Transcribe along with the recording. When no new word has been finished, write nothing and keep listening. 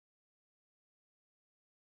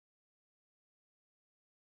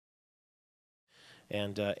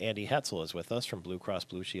And Andy Hetzel is with us from Blue Cross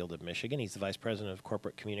Blue Shield of Michigan. He's the Vice President of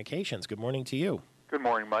Corporate Communications. Good morning to you. Good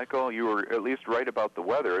morning, Michael. You were at least right about the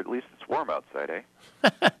weather. At least it's warm outside, eh?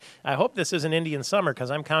 I hope this isn't Indian summer because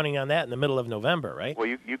I'm counting on that in the middle of November, right? Well,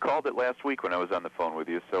 you called it last week when I was on the phone with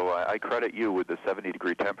you, so I credit you with the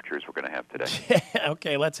 70-degree temperatures we're going to have today.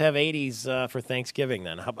 Okay, let's have 80s for Thanksgiving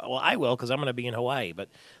then. Well, I will because I'm going to be in Hawaii, but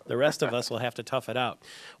the rest of us will have to tough it out.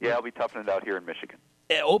 Yeah, I'll be toughing it out here in Michigan.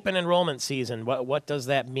 Open enrollment season, what does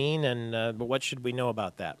that mean, and what should we know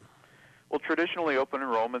about that? Well, traditionally, open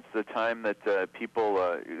enrollment's the time that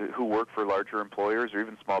people who work for larger employers or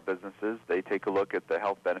even small businesses, they take a look at the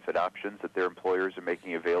health benefit options that their employers are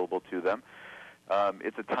making available to them.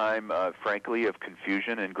 It's a time, frankly, of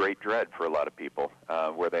confusion and great dread for a lot of people,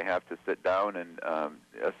 where they have to sit down and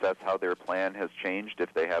assess how their plan has changed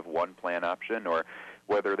if they have one plan option, or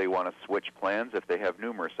whether they want to switch plans if they have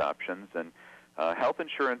numerous options. And health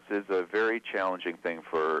insurance is a very challenging thing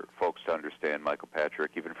for folks to understand, Michael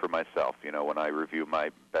Patrick, even for myself, when I review my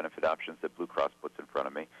benefit options that Blue Cross puts in front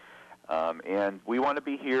of me. And we want to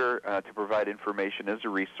be here to provide information as a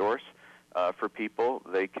resource for people.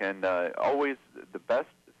 They can always, the best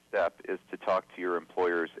step is to talk to your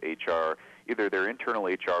employer's HR, either their internal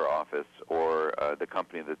HR office or the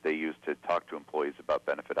company that they use to talk to employees about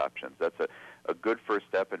benefit options. That's a good first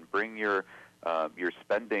step, and bring your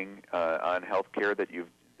spending on health care that you've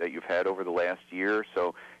had over the last year.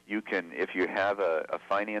 So you can, if you have a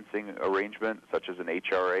financing arrangement such as an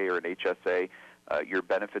HRA or an HSA, your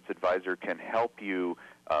benefits advisor can help you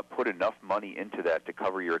put enough money into that to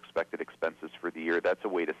cover your expected expenses for the year. That's a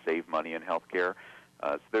way to save money in health care.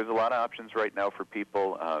 So there's a lot of options right now for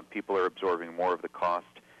people. People are absorbing more of the cost.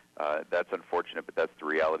 That's unfortunate, but that's the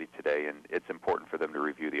reality today, and it's important for them to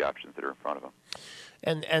review the options that are in front of them.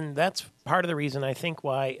 And that's part of the reason I think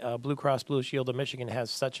why Blue Cross Blue Shield of Michigan has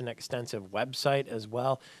such an extensive website as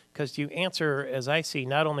well, because you answer, as I see,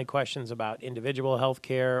 not only questions about individual health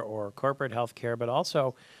care or corporate health care, but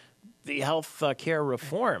also the health care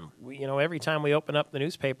reform. Every time we open up the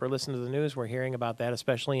newspaper, listen to the news, we're hearing about that,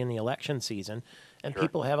 especially in the election season, and Sure.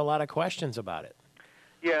 People have a lot of questions about it.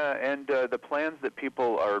 Yeah, and the plans that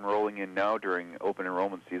people are enrolling in now during open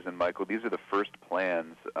enrollment season, Michael, these are the first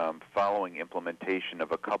plans following implementation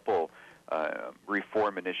of a couple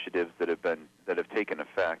reform initiatives that have taken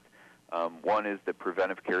effect. One is that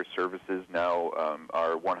preventive care services now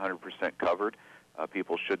are 100% covered.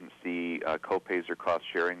 People shouldn't see copays or cost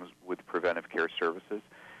sharings with preventive care services.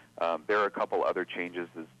 There are a couple other changes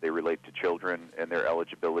as they relate to children and their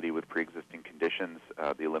eligibility with pre-existing conditions,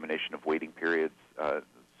 the elimination of waiting periods,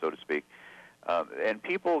 so to speak. And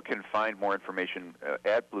people can find more information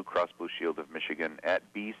at Blue Cross Blue Shield of Michigan at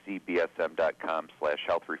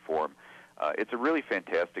bcbsm.com/healthreform. It's a really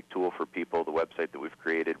fantastic tool for people, the website that we've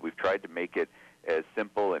created. We've tried to make it as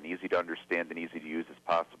simple and easy to understand and easy to use as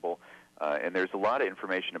possible. And there's a lot of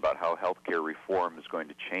information about how healthcare reform is going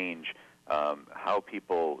to change how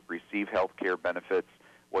people receive health care benefits,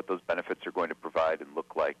 what those benefits are going to provide and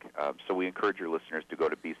look like. So we encourage your listeners to go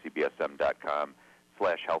to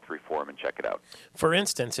bcbsm.com/healthreform and check it out. For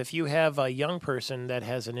instance, if you have a young person that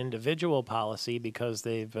has an individual policy because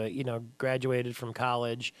they've graduated from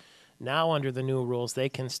college, now under the new rules, they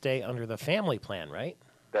can stay under the family plan, right?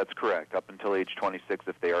 That's correct. Up until age 26,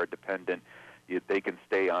 if they are dependent, they can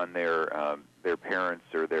stay on their parents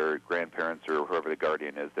or their grandparents or whoever the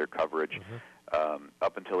guardian is, their coverage,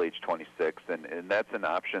 up until age 26. And that's an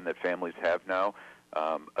option that families have now.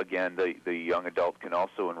 Again, the young adult can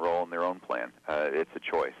also enroll in their own plan. It's a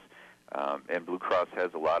choice. And Blue Cross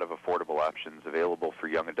has a lot of affordable options available for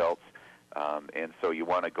young adults. And so you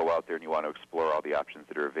want to go out there and you want to explore all the options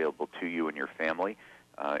that are available to you and your family.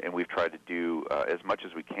 And we've tried to do as much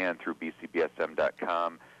as we can through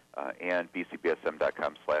bcbsm.com and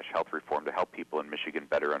bcbsm.com/healthreform to help people in Michigan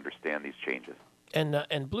better understand these changes.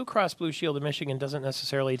 And Blue Cross Blue Shield of Michigan doesn't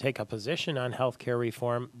necessarily take a position on health care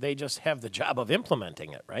reform. They just have the job of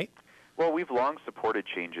implementing it, right? Well, we've long supported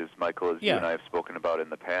changes, Michael, as you and I have spoken about in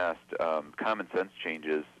the past, common sense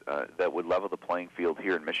changes that would level the playing field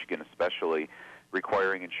here in Michigan, especially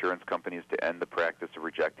requiring insurance companies to end the practice of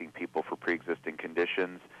rejecting people for pre-existing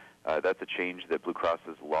conditions. That's a change that Blue Cross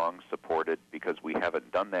has long supported because we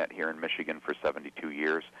haven't done that here in Michigan for 72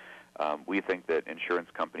 years. We think that insurance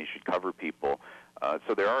companies should cover people.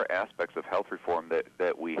 So there are aspects of health reform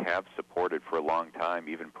that we have supported for a long time,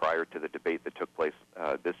 even prior to the debate that took place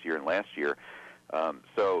this year and last year.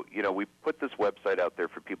 So, we put this website out there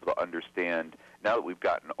for people to understand, now that we've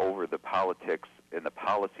gotten over the politics and the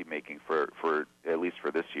policy making for at least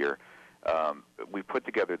for this year, We put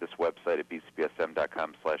together this website at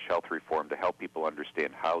bcbsm.com/health-reform to help people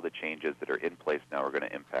understand how the changes that are in place now are going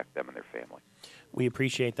to impact them and their family. We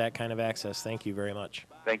appreciate that kind of access. Thank you very much.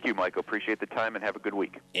 Thank you, Michael. Appreciate the time, and have a good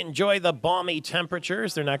week. Enjoy the balmy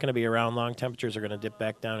temperatures. They're not going to be around long. Temperatures are going to dip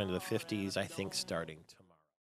back down into the 50s, I think, starting tomorrow.